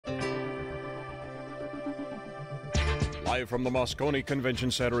Live from the Moscone Convention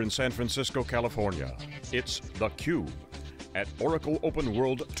Center in San Francisco, California, it's theCUBE at Oracle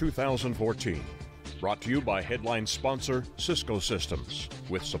OpenWorld 2014. Brought to you by headline sponsor Cisco Systems,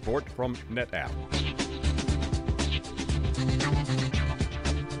 with support from NetApp.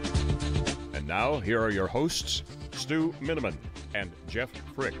 And now, here are your hosts, Stu Miniman and Jeff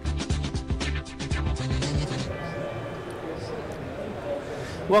Frick.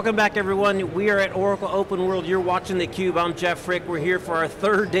 Welcome back, everyone. We are at Oracle OpenWorld. You're watching theCUBE. I'm Jeff Frick. We're here for our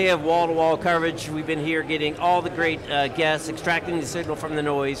third day of wall-to-wall coverage. We've been here getting all the great guests, extracting the signal from the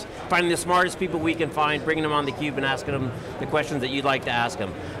noise, finding the smartest people we can find, bringing them on theCUBE and asking them the questions that you'd like to ask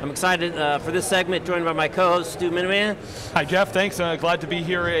them. I'm excited for this segment, joined by my co-host, Stu Miniman. Hi, Jeff. Thanks. Glad to be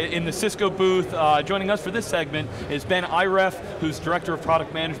here in the Cisco booth. Joining us for this segment is Ben Eiref, who's Director of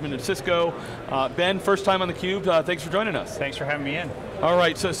Product Management at Cisco. Ben, first time on theCUBE. Thanks for joining us. Thanks for having me in. All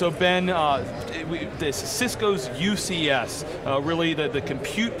right, so Ben, this Cisco's UCS, really the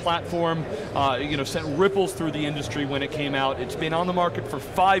compute platform, sent ripples through the industry when it came out. It's been on the market for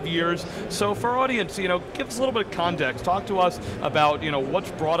 5 years. So for our audience, give us a little bit of context. Talk to us about what's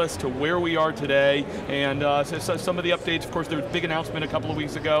brought us to where we are today, and so some of the updates. Of course, there was a big announcement a couple of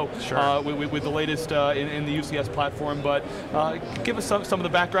weeks ago with the latest in the UCS platform. But give us some of the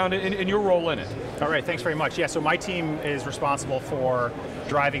background and your role in it. All right, thanks very much. Yeah, so my team is responsible for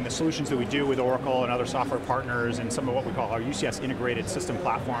driving the solutions that we do with Oracle and other software partners and some of what we call our UCS integrated system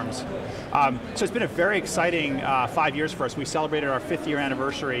platforms. So it's been a very exciting 5 years for us. We celebrated our 5th year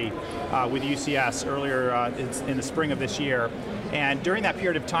anniversary with UCS earlier in the spring of this year. And during that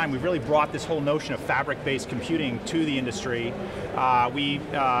period of time, we've really brought this whole notion of fabric-based computing to the industry. We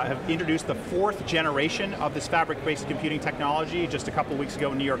have introduced the 4th generation of this fabric-based computing technology just a couple of weeks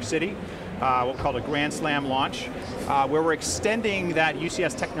ago in New York City, what we call a Grand Slam launch, where we're extending that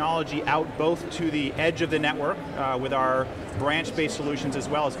UCS technology out both to the edge of the network with our branch-based solutions, as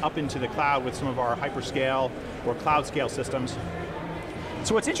well as up into the cloud with some of our hyperscale or cloud scale systems.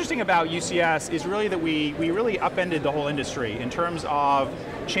 So what's interesting about UCS is really that we really upended the whole industry in terms of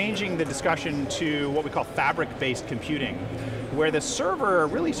changing the discussion to what we call fabric-based computing, where the server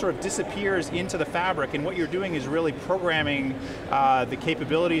really sort of disappears into the fabric, and what you're doing is really programming the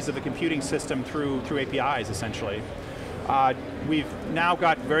capabilities of the computing system through APIs, essentially. We've now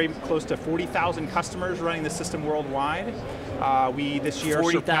got very close to 40,000 customers running the system worldwide. We this year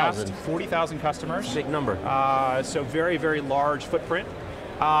surpassed 40,000 customers. Big number. So very, very large footprint.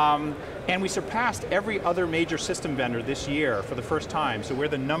 And we surpassed every other major system vendor this year for the first time. So we're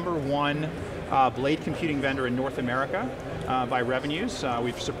the #1 blade computing vendor in North America by revenues.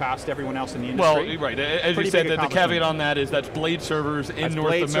 We've surpassed everyone else in the industry. Well, right, as you said, the caveat on that is that's blade servers in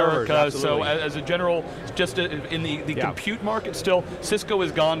North America. So as a general, just in the compute market still, Cisco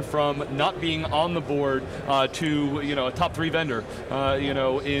has gone from not being on the board to a top 3 vendor,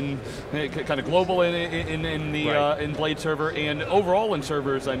 in kind of global in blade server, and overall in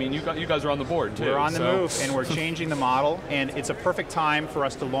servers. I mean, you guys are on the board too. We're on the move, and we're changing the model, and it's a perfect time for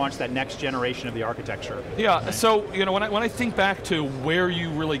us to launch that next generation of the architecture. Yeah, so when I think back to where you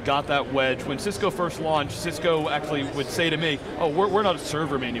really got that wedge, when Cisco first launched, Cisco actually would say to me, oh, we're not a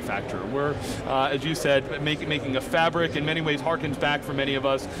server manufacturer. We're, as you said, making a fabric. In many ways harkens back for many of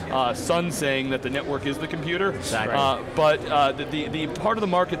us, Sun saying that the network is the computer. Exactly. But the part of the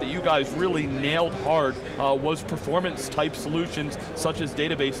market that you guys really nailed hard was performance type solutions, such as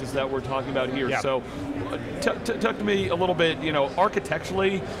databases that we're talking about here. Yeah. So talk to me a little bit,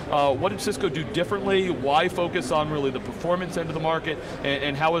 architecturally, what did Cisco do differently? Why focus on really the performance end of the market,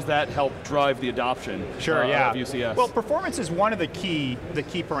 and how has that helped drive the adoption of UCS? Well, performance is one of the key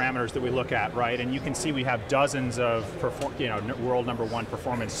parameters that we look at, right? And you can see we have dozens of world #1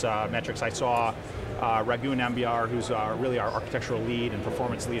 performance metrics. I saw Raghu Nambiar, who's really our architectural lead and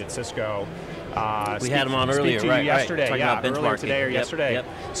performance lead at Cisco. We had him on earlier, right? Yesterday, right. Earlier today or yesterday. Yep.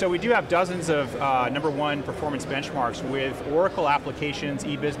 So we do have dozens of #1 performance benchmarks with Oracle applications,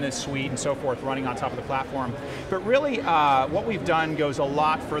 e-business suite, and so forth running on top of the platform. But really, what we've done goes a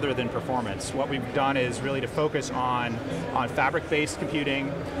lot further than performance. What we've done is really to focus on fabric-based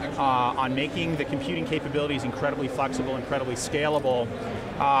computing, on making the computing capabilities incredibly flexible, incredibly scalable.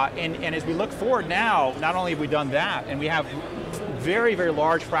 And as we look forward now, not only have we done that, and we have very, very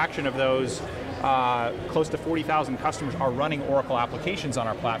large fraction of those close to 40,000 customers are running Oracle applications on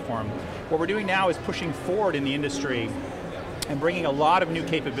our platform. What we're doing now is pushing forward in the industry and bringing a lot of new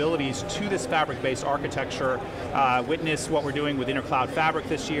capabilities to this fabric-based architecture. Witness what we're doing with Intercloud Fabric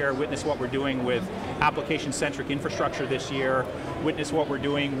this year, witness what we're doing with application-centric infrastructure this year, witness what we're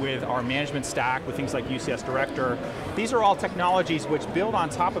doing with our management stack with things like UCS Director. These are all technologies which build on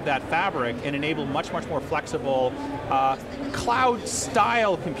top of that fabric and enable much, much more flexible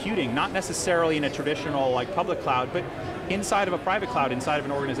cloud-style computing, not necessarily in a traditional like public cloud, but inside of a private cloud, inside of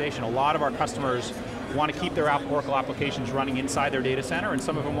an organization. A lot of our customers want to keep their Oracle applications running inside their data center, and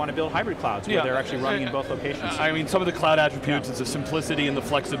some of them want to build hybrid clouds where they're actually running in both locations. I mean, some of the cloud attributes is the simplicity and the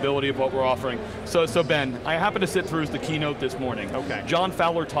flexibility of what we're offering. So Ben, I happened to sit through the keynote this morning. Okay. John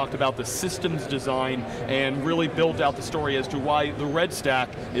Fowler talked about the systems design and really built out the story as to why the Red Stack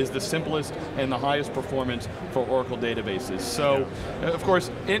is the simplest and the highest performance for Oracle databases. So, of course,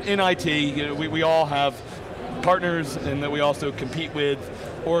 in IT, we all have partners and that we also compete with.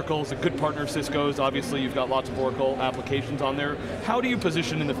 Oracle's a good partner of Cisco's. Obviously, you've got lots of Oracle applications on there. How do you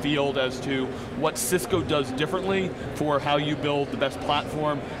position in the field as to what Cisco does differently for how you build the best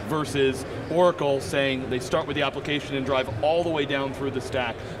platform versus Oracle saying they start with the application and drive all the way down through the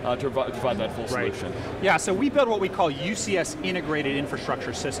stack to provide that full solution? Yeah, so we build what we call UCS integrated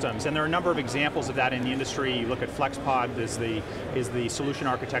infrastructure systems, and there are a number of examples of that in the industry. You look at FlexPod is the solution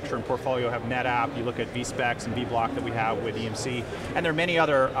architecture and portfolio of NetApp. You look at vSpecs and vBlock that we have with EMC, and there are many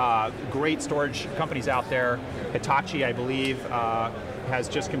other great storage companies out there. Hitachi, I believe, has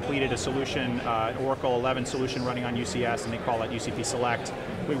just completed a solution, Oracle 11 solution running on UCS, and they call it UCP Select.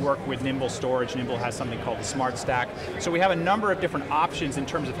 We work with Nimble Storage. Nimble has something called the Smart Stack. So we have a number of different options in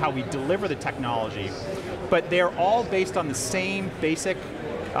terms of how we deliver the technology, but they're all based on the same basic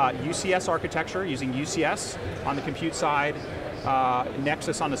UCS architecture, using UCS on the compute side,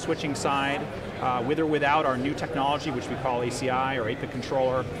 Nexus on the switching side, with or without our new technology, which we call ACI, or APIC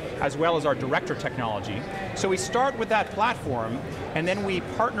controller, as well as our director technology. So we start with that platform, and then we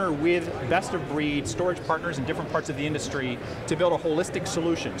partner with best-of-breed storage partners in different parts of the industry to build a holistic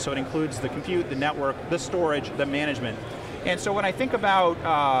solution. So it includes the compute, the network, the storage, the management. And so when I think about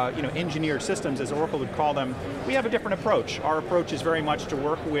engineered systems, as Oracle would call them, we have a different approach. Our approach is very much to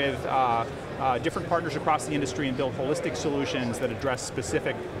work with different partners across the industry and build holistic solutions that address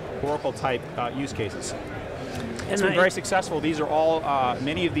specific Oracle-type use cases. It's been very successful. These are all,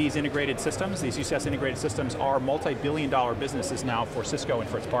 many of these integrated systems, these UCS integrated systems are multi-billion-dollar businesses now for Cisco and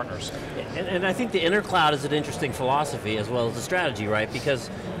for its partners. And I think the intercloud is an interesting philosophy as well as a strategy, right? Because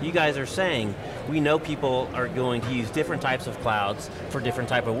you guys are saying, we know people are going to use different types of clouds for different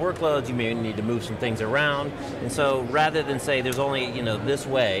type of workloads. You may need to move some things around. And so rather than say there's only this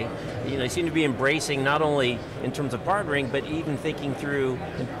way, you seem to be embracing not only in terms of partnering, but even thinking through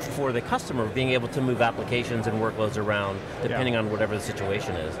for the customer, being able to move applications and workloads around depending on whatever the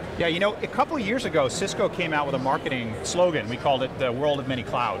situation is. Yeah, a couple of years ago, Cisco came out with a marketing slogan. We called it the world of many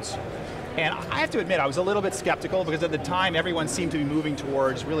clouds. And I have to admit, I was a little bit skeptical because at the time, everyone seemed to be moving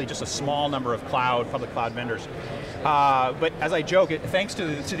towards really just a small number of public cloud vendors. But as I joke, thanks to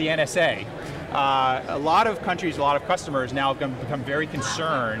the NSA, a lot of countries, a lot of customers now have become very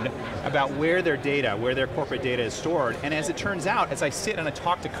concerned about where their data, where their corporate data is stored. And as it turns out, as I sit and I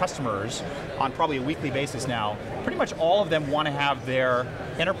talk to customers on probably a weekly basis now, pretty much all of them want to have their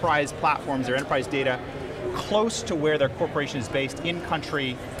enterprise platforms, their enterprise data close to where their corporation is based in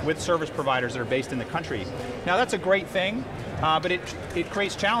country with service providers that are based in the country. Now that's a great thing, but it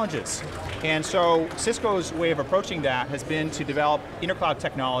creates challenges. And so Cisco's way of approaching that has been to develop intercloud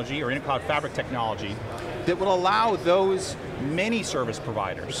technology or intercloud fabric technology that will allow those many service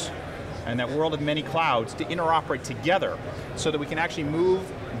providers and that world of many clouds to interoperate together so that we can actually move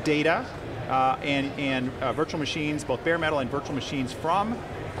data and virtual machines, both bare metal and virtual machines, from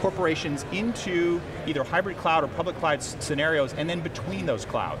corporations into either hybrid cloud or public cloud scenarios and then between those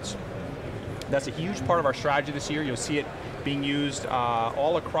clouds. That's a huge part of our strategy this year. You'll see it being used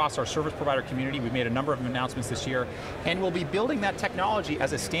all across our service provider community. We've made a number of announcements this year, and we'll be building that technology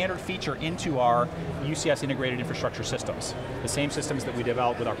as a standard feature into our UCS integrated infrastructure systems. The same systems that we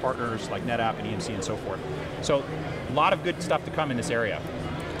develop with our partners like NetApp and EMC and so forth. So a lot of good stuff to come in this area.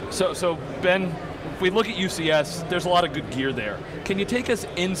 So Ben, if we look at UCS, there's a lot of good gear there. Can you take us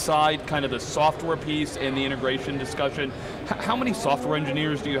inside kind of the software piece and the integration discussion? How many software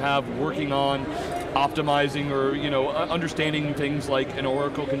engineers do you have working on optimizing or understanding things like an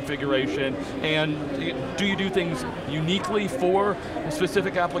Oracle configuration? And do you do things uniquely for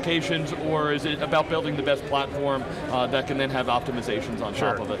specific applications, or is it about building the best platform that can then have optimizations on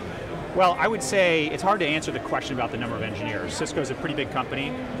top of it? Well, I would say it's hard to answer the question about the number of engineers. Cisco's a pretty big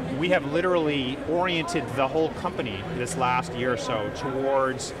company. we have literally oriented the whole company this last year or so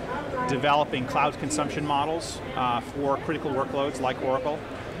towards developing cloud consumption models for critical workloads like Oracle.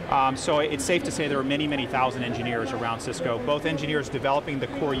 So it's safe to say there are many, many thousand engineers around Cisco, both engineers developing the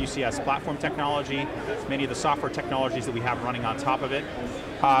core UCS platform technology, many of the software technologies that we have running on top of it.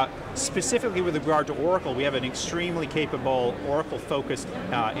 Specifically with regard to Oracle, we have an extremely capable Oracle-focused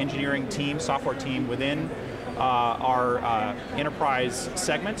engineering team, software team within our enterprise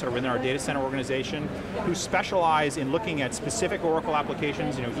segment, or within our data center organization, who specialize in looking at specific Oracle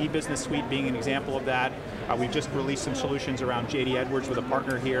applications, e-business suite being an example of that. We've just released some solutions around JD Edwards with a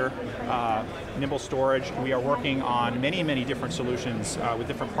partner here, Nimble Storage. We are working on many, many different solutions with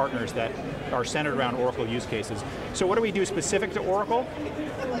different partners that are centered around Oracle use cases. So what do we do specific to Oracle?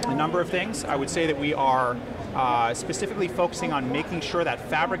 A number of things. I would say that we are specifically focusing on making sure that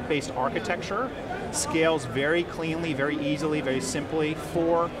fabric-based architecture scales very cleanly, very easily, very simply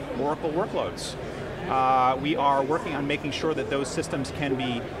for Oracle workloads. We are working on making sure that those systems can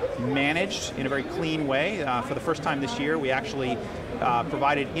be managed in a very clean way. For the first time this year, we actually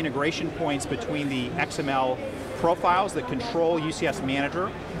provided integration points between the XML profiles that control UCS Manager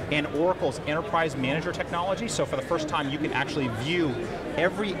and Oracle's Enterprise Manager technology. So for the first time, you can actually view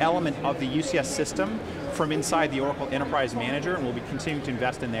every element of the UCS system from inside the Oracle Enterprise Manager, and we'll be continuing to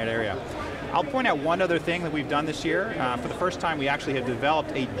invest in that area. I'll point out one other thing that we've done this year. For the first time, we actually have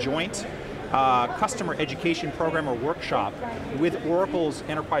developed a joint customer education program or workshop with Oracle's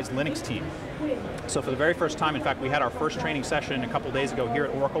Enterprise Linux team. So for the very first time, in fact, we had our first training session a couple days ago here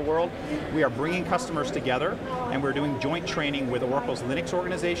at Oracle World. We are bringing customers together, and we're doing joint training with Oracle's Linux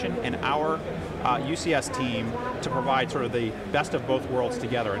organization and our UCS team to provide sort of the best of both worlds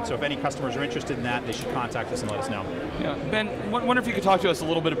together. And so if any customers are interested in that, they should contact us and let us know. Yeah. Ben, wonder if you could talk to us a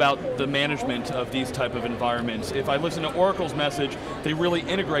little bit about the management of these type of environments. If I listen to Oracle's message, they really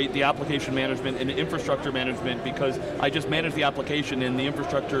integrate the application management and infrastructure management, because I just manage the application and the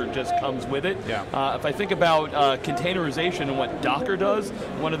infrastructure just comes with it. Yeah. If I think about containerization and what Docker does,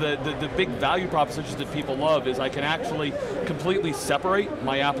 one of the big value propositions that people love is I can actually completely separate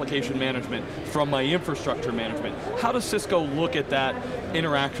my application management from my infrastructure management. How does Cisco look at that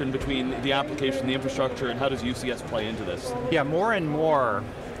interaction between the application and the infrastructure, and how does UCS play into this? Yeah, more and more,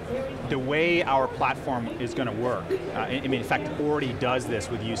 the way our platform is going to work, I mean, in fact, it already does this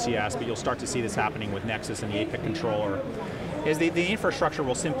with UCS, but you'll start to see this happening with Nexus and the APIC controller, is the infrastructure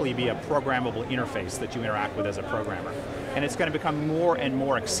will simply be a programmable interface that you interact with as a programmer. And it's going to become more and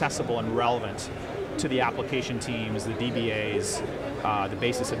more accessible and relevant to the application teams, the DBAs, the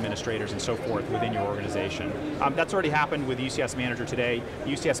basis administrators and so forth within your organization. That's already happened with UCS Manager today.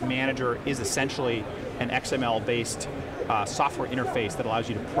 UCS Manager is essentially an XML-based software interface that allows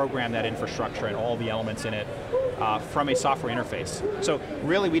you to program that infrastructure and all the elements in it from a software interface. So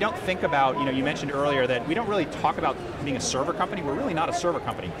really, we don't think about, you mentioned earlier that we don't really talk about being a server company. We're really not a server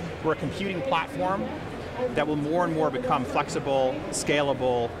company. We're a computing platform that will more and more become flexible,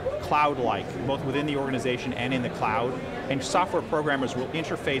 scalable, cloud-like, both within the organization and in the cloud. And software programmers will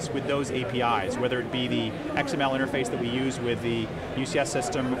interface with those APIs, whether it be the XML interface that we use with the UCS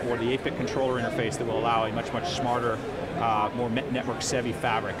system or the APIC controller interface that will allow a much, much smarter, more network-savvy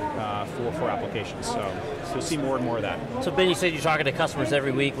fabric for applications. So you'll see more and more of that. So Ben, you said you're talking to customers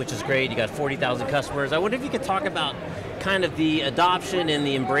every week, which is great. You got 40,000 customers. I wonder if you could talk about kind of the adoption and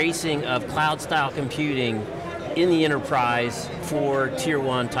the embracing of cloud-style computing in the enterprise for tier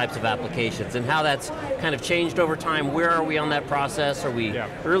 1 types of applications, and how that's kind of changed over time. Where are we on that process? Are we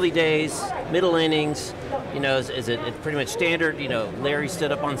early days, middle innings? Is it pretty much standard? Larry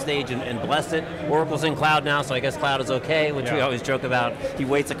stood up on stage and blessed it. Oracle's in cloud now, so I guess cloud is okay, which we always joke about. He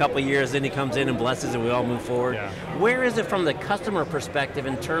waits a couple of years, then he comes in and blesses, and we all move forward. Yeah. Where is it from the customer perspective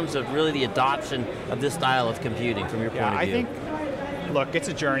in terms of really the adoption of this style of computing from your point of view? I think, look, it's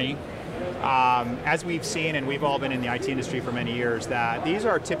a journey. As we've seen, and we've all been in the IT industry for many years, that these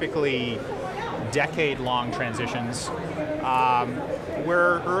are typically decade-long transitions.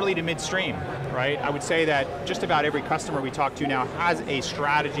 We're early to midstream, right? I would say that just about every customer we talk to now has a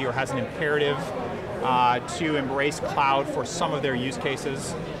strategy or has an imperative to embrace cloud for some of their use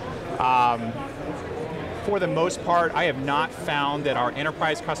cases. For the most part, I have not found that our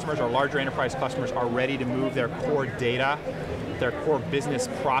enterprise customers, our larger enterprise customers, are ready to move their core data, their core business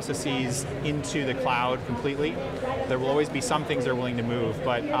processes into the cloud completely. There will always be some things they're willing to move,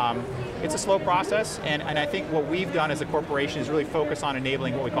 but it's a slow process, and I think what we've done as a corporation is really focus on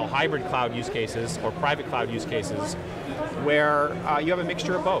enabling what we call hybrid cloud use cases, or private cloud use cases, where you have a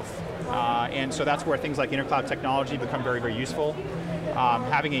mixture of both. And so that's where things like intercloud technology become very, very useful.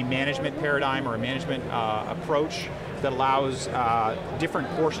 Having a management paradigm or a management approach that allows different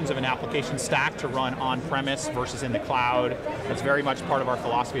portions of an application stack to run on-premise versus in the cloud. That's very much part of our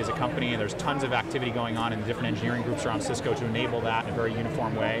philosophy as a company, and there's tons of activity going on in the different engineering groups around Cisco to enable that in a very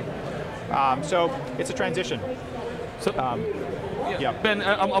uniform way. So it's a transition. So, yeah. Ben,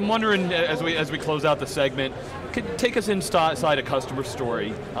 I'm wondering, as we close out the segment, take us inside a customer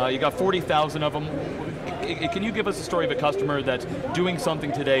story. You got 40,000 of them. Can you give us a story of a customer that's doing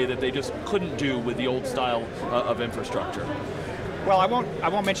something today that they just couldn't do with the old style of infrastructure? Well, I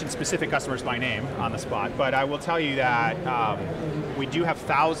won't mention specific customers by name on the spot, but I will tell you that we do have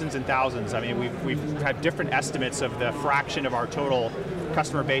thousands and thousands. I mean, we've had different estimates of the fraction of our total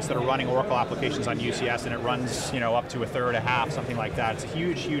customer base that are running Oracle applications on UCS, and it runs, up to a third, a half, something like that. It's a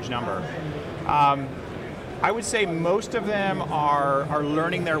huge, huge number. I would say most of them are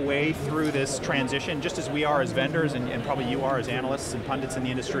learning their way through this transition, just as we are as vendors, and probably you are as analysts and pundits in the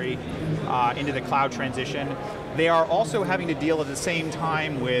industry, into the cloud transition. They are also having to deal at the same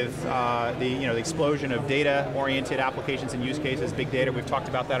time with the explosion of data-oriented applications and use cases, big data. We've talked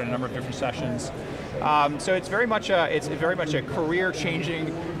about that in a number of different sessions. So it's very much a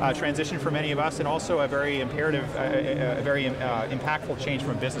career-changing transition for many of us, and also a very imperative, very impactful change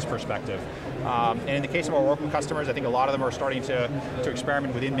from a business perspective. And in the case of our Oracle customers, I think a lot of them are starting to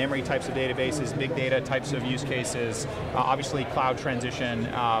experiment with in-memory types of databases, big data types of use cases, obviously cloud transition.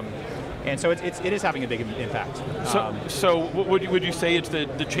 And so it is having a big impact. So would you say it's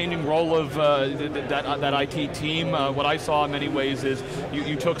the changing role of that IT team? What I saw in many ways is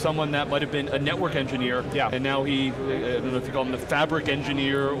you took someone that might have been a network engineer, and now I don't know if you call him the fabric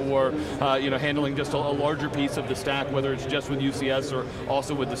engineer, or handling just a larger piece of the stack, whether it's just with UCS or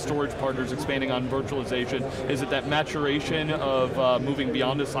also with the storage partners expanding on virtualization. Is it that maturation of moving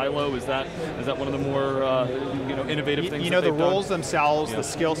beyond a silo? Is that one of the more innovative things? The roles themselves, the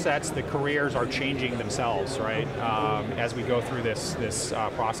skill sets, the careers are changing themselves, right? As we go through this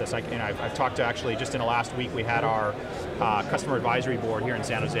process. I've talked to, actually, just in the last week, we had our customer advisory board here in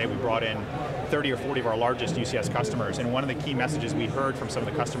San Jose. We brought in 30 or 40 of our largest UCS customers, and one of the key messages we heard from some of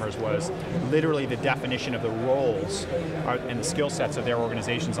the customers was literally the definition of the roles and the skill sets of their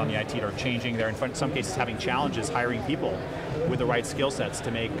organizations on the IT are changing. They're in some cases having challenges hiring people with the right skill sets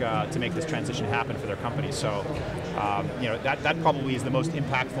to make this transition happen for their companies. So, that probably is the most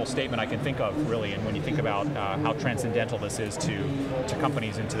impactful statement I can think of, really, and when you think about how transcendental this is to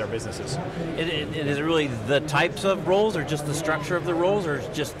companies and to their businesses. Is it really the types of roles, or just the structure of the roles, or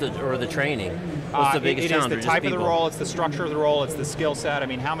just the training? What's the biggest challenge? It is the type of the role, it's the structure of the role, it's the skill set. I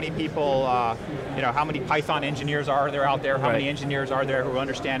mean, how many people, how many Python engineers are there out there? How many engineers are there who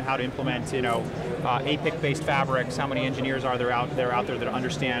understand how to implement, APIC-based fabrics? How many engineers are there out there that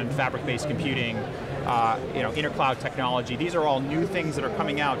understand fabric-based computing? Intercloud technology. These are all new things that are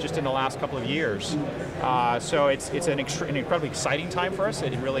coming out just in the last couple of years. So it's an incredibly exciting time for us.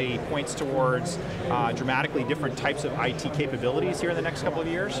 It really points towards dramatically different types of IT capabilities here in the next couple of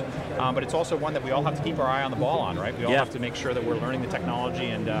years. But it's also one that we all have to keep our eye on the ball on, right? We all have to make sure that we're learning the technology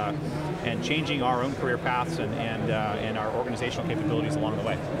and changing our own career paths and our organizational capabilities along the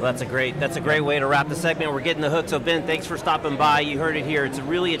way. Well, that's a great way to wrap the segment. We're getting the hook. So Ben, thanks for stopping by. You heard it here. It's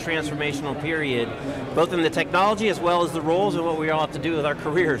really a transformational period, both in the technology as well as the roles and what we all have to do with our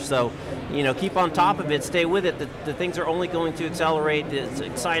careers. So, keep on top of it, stay with it. The things are only going to accelerate. It's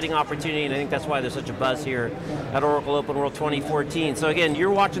an exciting opportunity, and I think that's why there's such a buzz here at Oracle OpenWorld 2014. So again,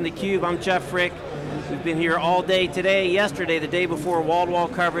 you're watching theCUBE. I'm Jeff Frick. We've been here all day today, yesterday, the day before. Wall-to-wall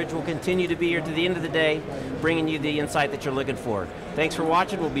coverage. We'll continue to be here to the end of the day, bringing you the insight that you're looking for. Thanks for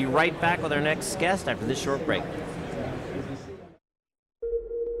watching. We'll be right back with our next guest after this short break.